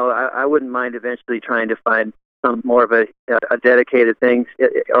Charlotte, I wouldn't mind eventually trying to find some more of a dedicated thing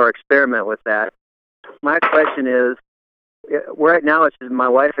or experiment with that. My question is, right now it's just my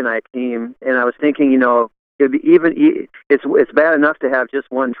wife and I team, and I was thinking, it'd be it's bad enough to have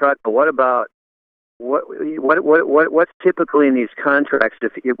just one truck, but what about what's typically in these contracts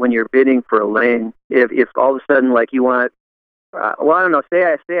if when you're bidding for a lane, if all of a sudden like you want, I don't know, say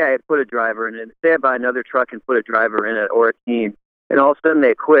I put a driver in it, say I buy another truck and put a driver in it or a team, and all of a sudden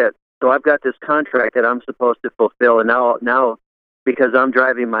they quit. So I've got this contract that I'm supposed to fulfill, and now because I'm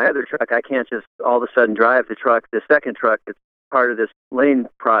driving my other truck, I can't just all of a sudden drive the second truck that's part of this lane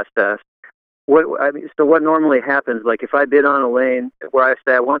process. So what normally happens, like if I bid on a lane where I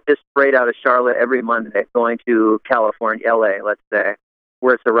say I want this freight out of Charlotte every Monday going to California, LA, let's say,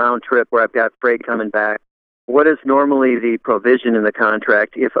 where it's a round trip where I've got freight coming back, what is normally the provision in the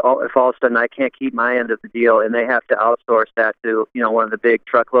contract if all of a sudden I can't keep my end of the deal and they have to outsource that to one of the big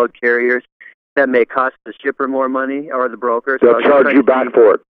truckload carriers? That may cost the shipper more money or the broker. They'll charge you back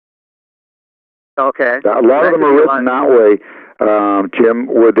for it. Okay. A lot of them are written that way, Jim,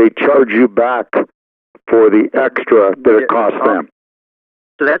 where they charge you back for the extra that it costs them.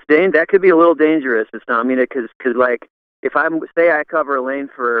 So that could be a little dangerous. Because like if say I cover a lane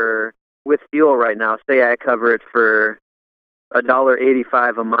with fuel right now, say I cover it for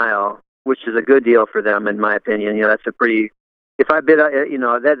 $1.85 a mile, which is a good deal for them in my opinion. That's a pretty. If I bid,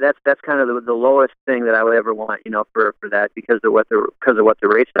 that's kind of the lowest thing that I would ever want, for that because of what the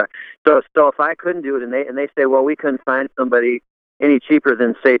rates are. So if I couldn't do it and they say, well, we couldn't find somebody any cheaper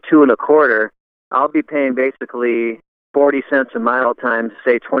than say $2.25, I'll be paying basically 40 cents a mile times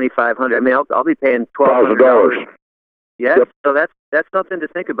say 2,500. I mean, I'll be paying $1,200. Yes. Yep. So that's something to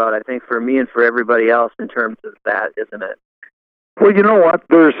think about, I think, for me and for everybody else in terms of that, isn't it? Well, you know what?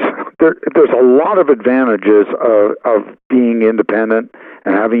 There's a lot of advantages of being independent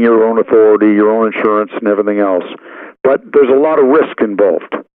and having your own authority, your own insurance, and everything else. But there's a lot of risk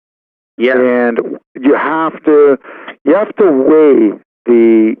involved. Yeah. And you have to weigh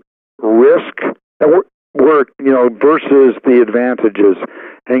the risk versus the advantages.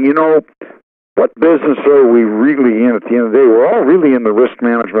 And what business are we really in at the end of the day? We're all really in the risk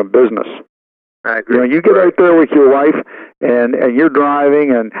management business. I agree. You get out there with your wife and you're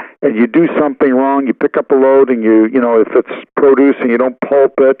driving and you do something wrong, you pick up a load and if it's produce and you don't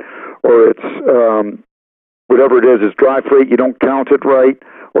pulp it, or it's whatever it is, it's dry freight, you don't count it right,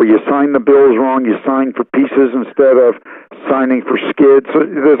 or you sign the bills wrong, you sign for pieces instead of signing for skids. So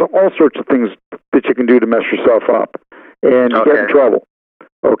there's all sorts of things that you can do to mess yourself up and get in trouble.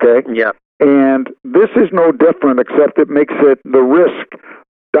 Okay? Yeah. And this is no different, except it makes the risk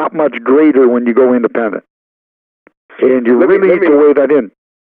that much greater when you go independent. And you really need to weigh that in.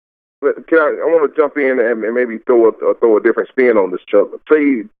 I want to jump in and maybe throw a different spin on this, Chuck.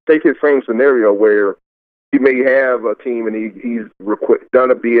 Take his same scenario where he may have a team and he's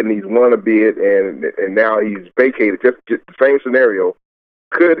done a bid and he's won a bid and now he's vacated. Just the same scenario.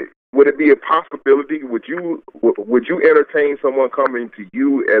 Would it be a possibility? Would you entertain someone coming to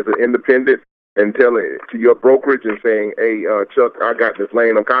you as an independent and telling to your brokerage and saying, "Hey, Chuck, I got this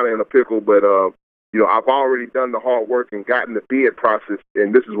lane. I'm kind of in a pickle, but I've already done the hard work and gotten the bid process,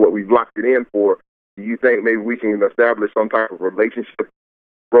 and this is what we've locked it in for. Do you think maybe we can establish some type of relationship,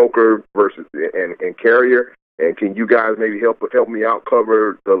 broker versus and carrier? And can you guys maybe help me out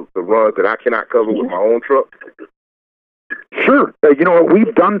cover the runs that I cannot cover with my own truck?" Sure.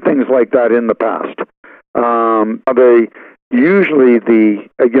 We've done things like that in the past. Usually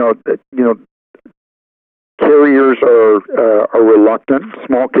carriers are reluctant.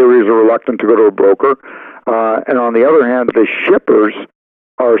 Small carriers are reluctant to go to a broker. And on the other hand, the shippers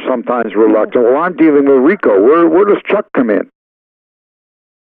are sometimes reluctant. Well, I'm dealing with Rico. Where does Chuck come in?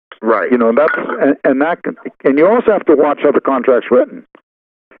 Right. You know, and you also have to watch how the contract's written,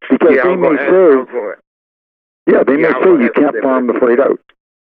 because they may say, you can't farm the freight out.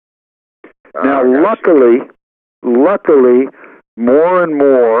 Now, luckily, more and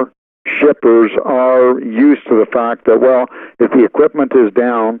more shippers are used to the fact that, well, if the equipment is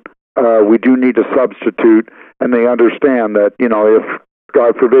down, we do need to substitute, and they understand that, you know, if,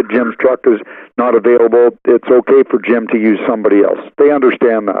 God forbid, Jim's truck is not available, it's okay for Jim to use somebody else. They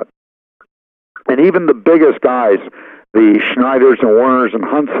understand that. And even the biggest guys, the Schneiders and Warners and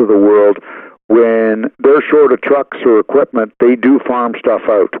Hunts of the world, when they're short of trucks or equipment, they do farm stuff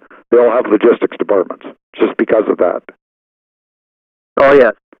out. They all have logistics departments just because of that. Oh,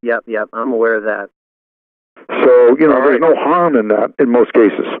 yes. Yep. I'm aware of that. So, you know, there's no harm in that in most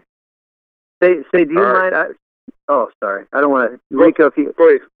cases. Say, do you mind? Sorry. I don't want to. Rico, if you. Go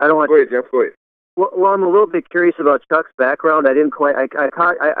ahead. I don't want. Go ahead, Jeff. Go ahead. Well, I'm a little bit curious about Chuck's background. I didn't quite.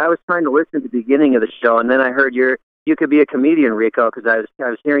 I was trying to listen to the beginning of the show, and then I heard you could be a comedian, Rico, because I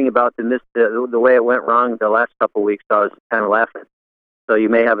was hearing about the way it went wrong the last couple of weeks. So I was kind of laughing. So you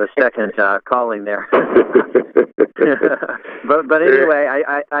may have a second calling there. but anyway,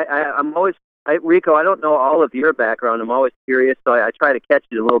 I'm always. Rico, I don't know all of your background. I'm always curious, so I try to catch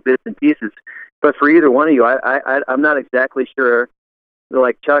it in little bits and pieces. But for either one of you, I'm not exactly sure.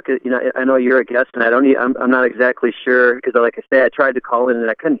 Like Chuck, you know, I know you're a guest, and I'm not exactly sure because, like I say, I tried to call in and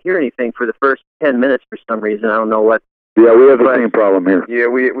I couldn't hear anything for the first 10 minutes for some reason. I don't know what. Yeah, we have the same problem here. Yeah,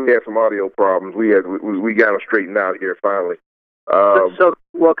 we had some audio problems. We got them straightened out here finally.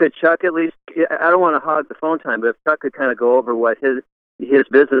 Well, could Chuck at least? I don't want to hog the phone time, but if Chuck could kind of go over what his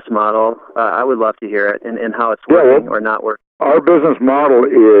business model, I would love to hear it and how it's working or not working. Our business model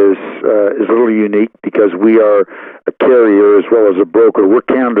is a little unique because we are a carrier as well as a broker. We're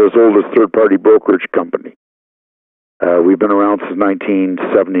Canada's oldest third-party brokerage company. We've been around since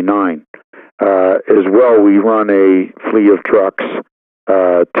 1979. As well, we run a fleet of trucks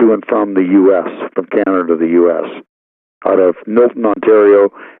to and from the U.S., from Canada to the U.S., out of Milton,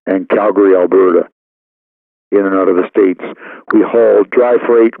 Ontario, and Calgary, Alberta, in and out of the States. We haul dry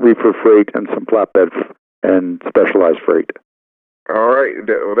freight, reefer freight, and some flatbed and specialized freight. All right.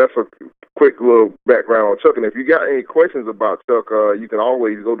 Well, that's a quick little background on Chuck. And if you got any questions about Chuck, you can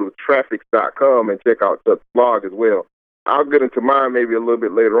always go to traffics.com and check out Chuck's blog as well. I'll get into mine maybe a little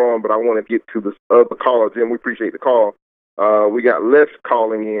bit later on, but I want to get to this other caller, Jim. We appreciate the call. We got Les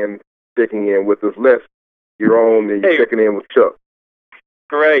checking in with us. Les, you're on and you're checking in with Chuck.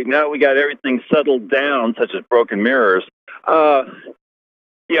 Great. Now we got everything settled down, such as broken mirrors.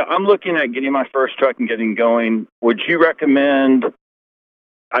 Yeah, I'm looking at getting my first truck and getting going. Would you recommend,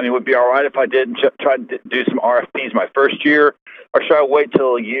 would it be all right if I did try to do some RFPs my first year, or should I wait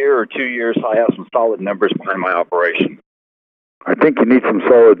till a year or 2 years so I have some solid numbers behind my operation? I think you need some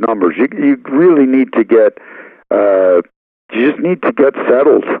solid numbers. You really need to get, you just need to get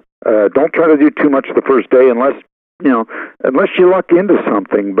settled. Don't try to do too much the first day unless you luck into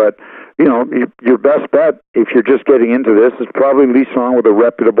something. But, your best bet, if you're just getting into this, is probably lease on with a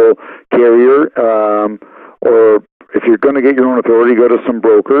reputable carrier, or if you're going to get your own authority, go to some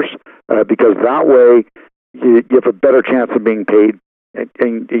brokers, because that way you have a better chance of being paid.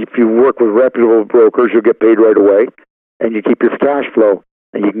 And if you work with reputable brokers, you'll get paid right away, and you keep your cash flow,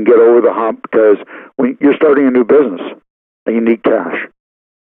 and you can get over the hump, because when you're starting a new business, and you need cash.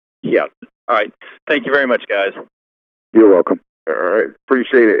 Yeah. All right. Thank you very much, guys. You're welcome. All right.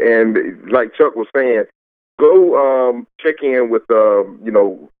 Appreciate it. And like Chuck was saying, go check in with, go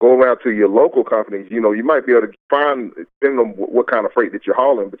around to your local companies. You might be able to find, depending on what kind of freight that you're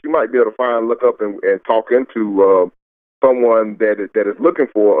hauling, but you might be able to look up and talk into someone that is looking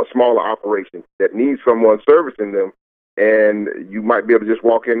for a smaller operation that needs someone servicing them. And you might be able to just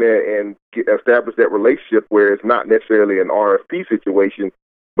walk in there and establish that relationship where it's not necessarily an RFP situation,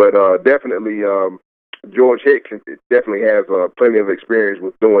 but definitely George Hicks definitely has plenty of experience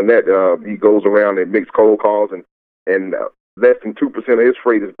with doing that. He goes around and makes cold calls, and less than 2% of his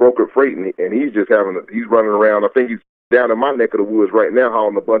freight is brokered freight, and he's just he's running around. I think he's down in my neck of the woods right now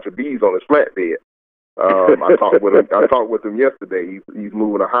hauling a bunch of bees on his flatbed. I talked with him yesterday. He's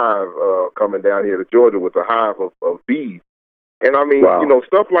moving a hive coming down here to Georgia with a hive of bees. And wow.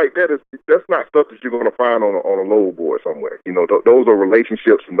 Stuff like that's not stuff that you're going to find on a load board somewhere. Those are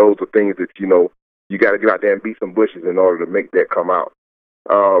relationships, and those are things that you got to get out there and beat some bushes in order to make that come out.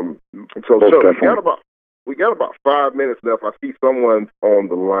 So Chuck, we got about 5 minutes left. I see someone on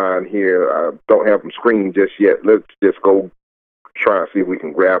the line here. I don't have them screened just yet. Let's just go try and see if we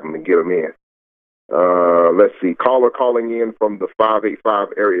can grab them and get them in. Let's see. Caller calling in from the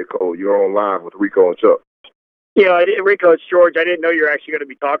 585 area code. You're on live with Rico and Chuck. Yeah, Rico, it's George. I didn't know you were actually going to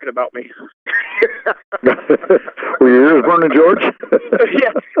be talking about me. Were your ears burning, George?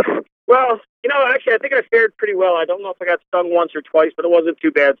 Yeah. Well, actually, I think I fared pretty well. I don't know if I got stung once or twice, but it wasn't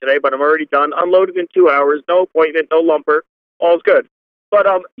too bad today. But I'm already done. Unloaded in 2 hours. No appointment, no lumper. All's good. But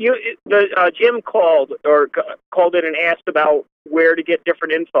Jim called in and asked about where to get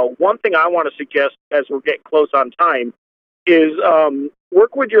different info. One thing I want to suggest as we're getting close on time is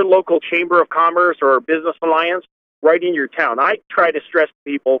work with your local chamber of commerce or business alliance right in your town. I try to stress to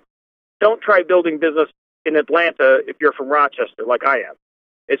people, don't try building business in Atlanta if you're from Rochester like I am.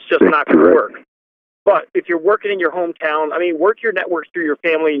 It's just not going to work. But if you're working in your hometown, work your networks through your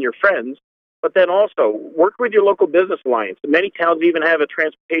family and your friends, but then also work with your local business alliance. Many towns even have a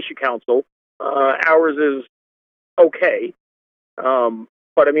transportation council. Ours is okay.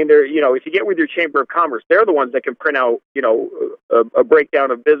 But if you get with your chamber of commerce, they're the ones that can print out, a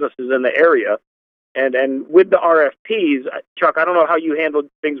breakdown of businesses in the area. And with the RFPs, Chuck, I don't know how you handle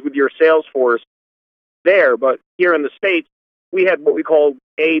things with your sales force there, but here in the States, we had what we call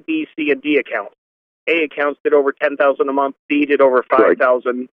A, B, C, and D accounts. A accounts did over $10,000 a month. D did over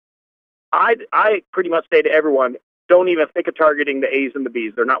 $5,000. I pretty much say to everyone, don't even think of targeting the A's and the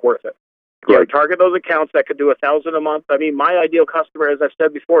B's. They're not worth it. Right. Target those accounts that could do $1,000 a month. My ideal customer, as I've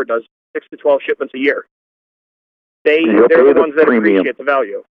said before, does 6 to 12 shipments a year. They're the ones that appreciate the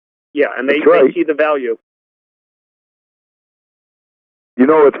value. Yeah, and they see the value.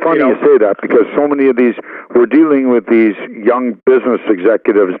 It's funny you say that because so many of these, we're dealing with these young business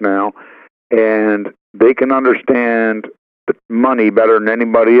executives now, and they can understand the money better than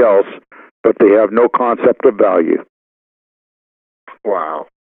anybody else, but they have no concept of value. Wow.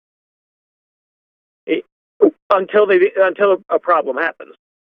 Until a problem happens.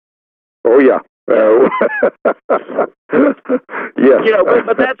 Oh yeah. Yes.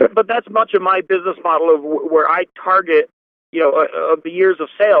 But that's much of my business model of where I target. Of the years of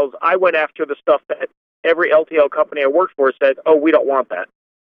sales, I went after the stuff that every LTL company I worked for said, "Oh, we don't want that."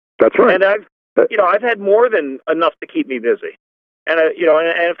 That's right. And I've had more than enough to keep me busy, and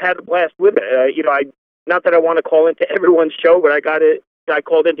I've had a blast with it. Not that I want to call into everyone's show, but I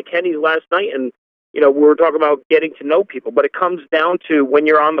called into Kenny's last night, and we were talking about getting to know people. But it comes down to when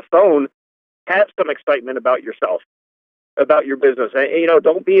you're on the phone, have some excitement about yourself, about your business. And,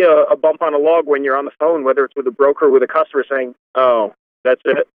 don't be a bump on a log when you're on the phone, whether it's with a broker or with a customer saying, "Oh, that's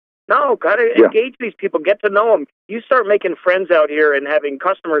it." No, got to engage these people, get to know them. You start making friends out here and having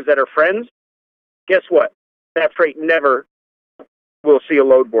customers that are friends, guess what? That freight never will see a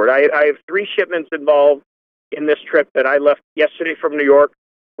load board. I have 3 shipments involved in this trip that I left yesterday from New York,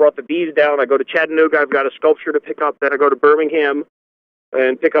 brought the bees down. I go to Chattanooga. I've got a sculpture to pick up. Then I go to Birmingham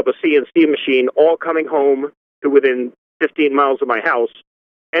and pick up a CNC machine, all coming home to within 15 miles of my house.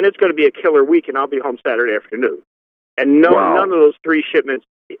 And it's going to be a killer week, and I'll be home Saturday afternoon. And none of those 3 shipments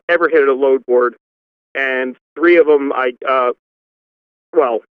ever hit a load board. And 3 of them, the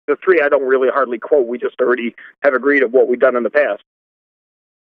 3 I don't really hardly quote. We just already have agreed of what we've done in the past.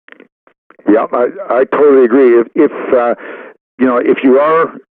 Yeah, I totally agree. If you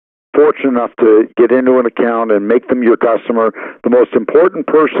are fortunate enough to get into an account and make them your customer, the most important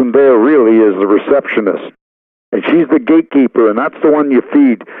person there really is the receptionist. And she's the gatekeeper, and that's the one you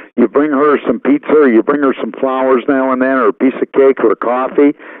feed. You bring her some pizza, or you bring her some flowers now and then, or a piece of cake or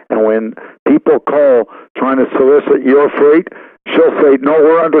coffee, and when people call trying to solicit your freight, she'll say, "No,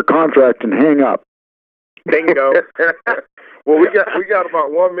 we're under contract," and hang up. Bingo. Well, we got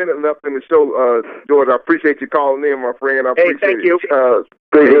about 1 minute left in the show, George. I appreciate you calling in, my friend. I appreciate thank you.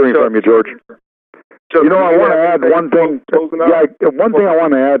 Great hearing from you, George. Chuck, I want to add one thing. One thing I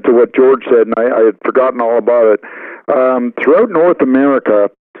want to add to what George said, and I had forgotten all about it. Throughout North America,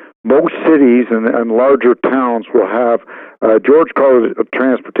 most cities and larger towns will have, George calls it a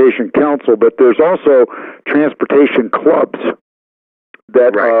transportation council, but there's also transportation clubs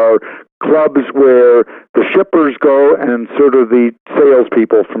that are clubs where the shippers go and sort of the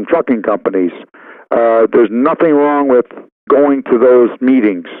salespeople from trucking companies. There's nothing wrong with going to those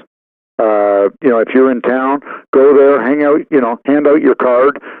meetings. If you're in town, go there, hang out, hand out your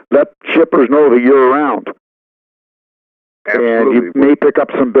card, let shippers know that you're around. Absolutely. And you may pick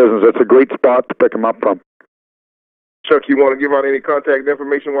up some business. It's a great spot to pick them up from. Chuck, you want to give out any contact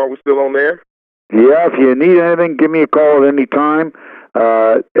information while we're still on there? Yeah, if you need anything, give me a call at any time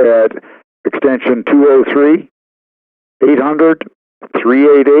at extension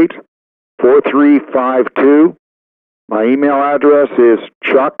 203-800-388-5600. 4352. My email address is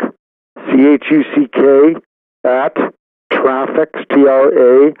Chuck, CHUCK, at Traffix,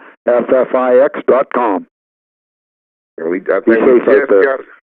 TRAFFIX.com.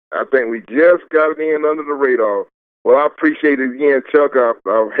 I think we just got it in under the radar. Well, I appreciate it again, Chuck. I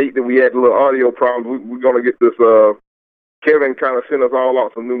hate that we had a little audio problems. We're going to get this. Kevin kind of sent us all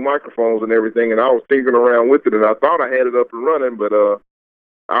out some new microphones and everything, and I was tinkering around with it, and I thought I had it up and running, but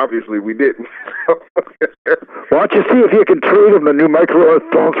obviously we didn't. Why don't you see if you can trade them the new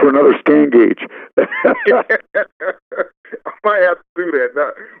microphones for another stand gauge? I might have to do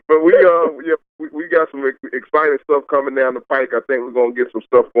that. But we got some exciting stuff coming down the pike. I think we're going to get some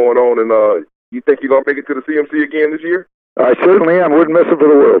stuff going on, and you think you're going to make it to the CMC again this year? I certainly am. Wouldn't miss it for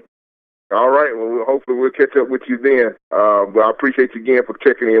the world. All right. Well, hopefully we'll catch up with you then. But I appreciate you again for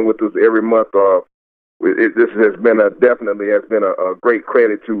checking in with us every month. This has been definitely a great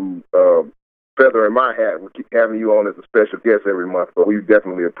credit to feather in my hat. We keep having you on as a special guest every month, but we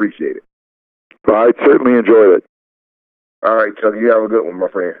definitely appreciate it. I certainly enjoyed it. All right, Chuck. You have a good one, my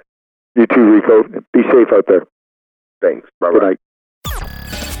friend. You too, Rico. Be safe out there. Thanks. Bye-bye. Good night.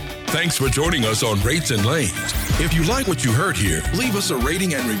 Thanks for joining us on Rates and Lanes. If you like what you heard here, leave us a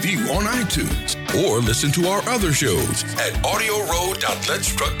rating and review on iTunes or listen to our other shows at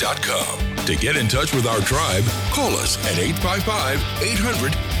audioroad.letstruck.com. To get in touch with our tribe, call us at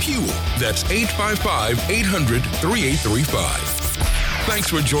 855-800-FUEL. That's 855-800-3835. Thanks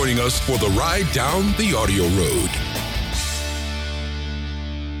for joining us for the ride down the audio road.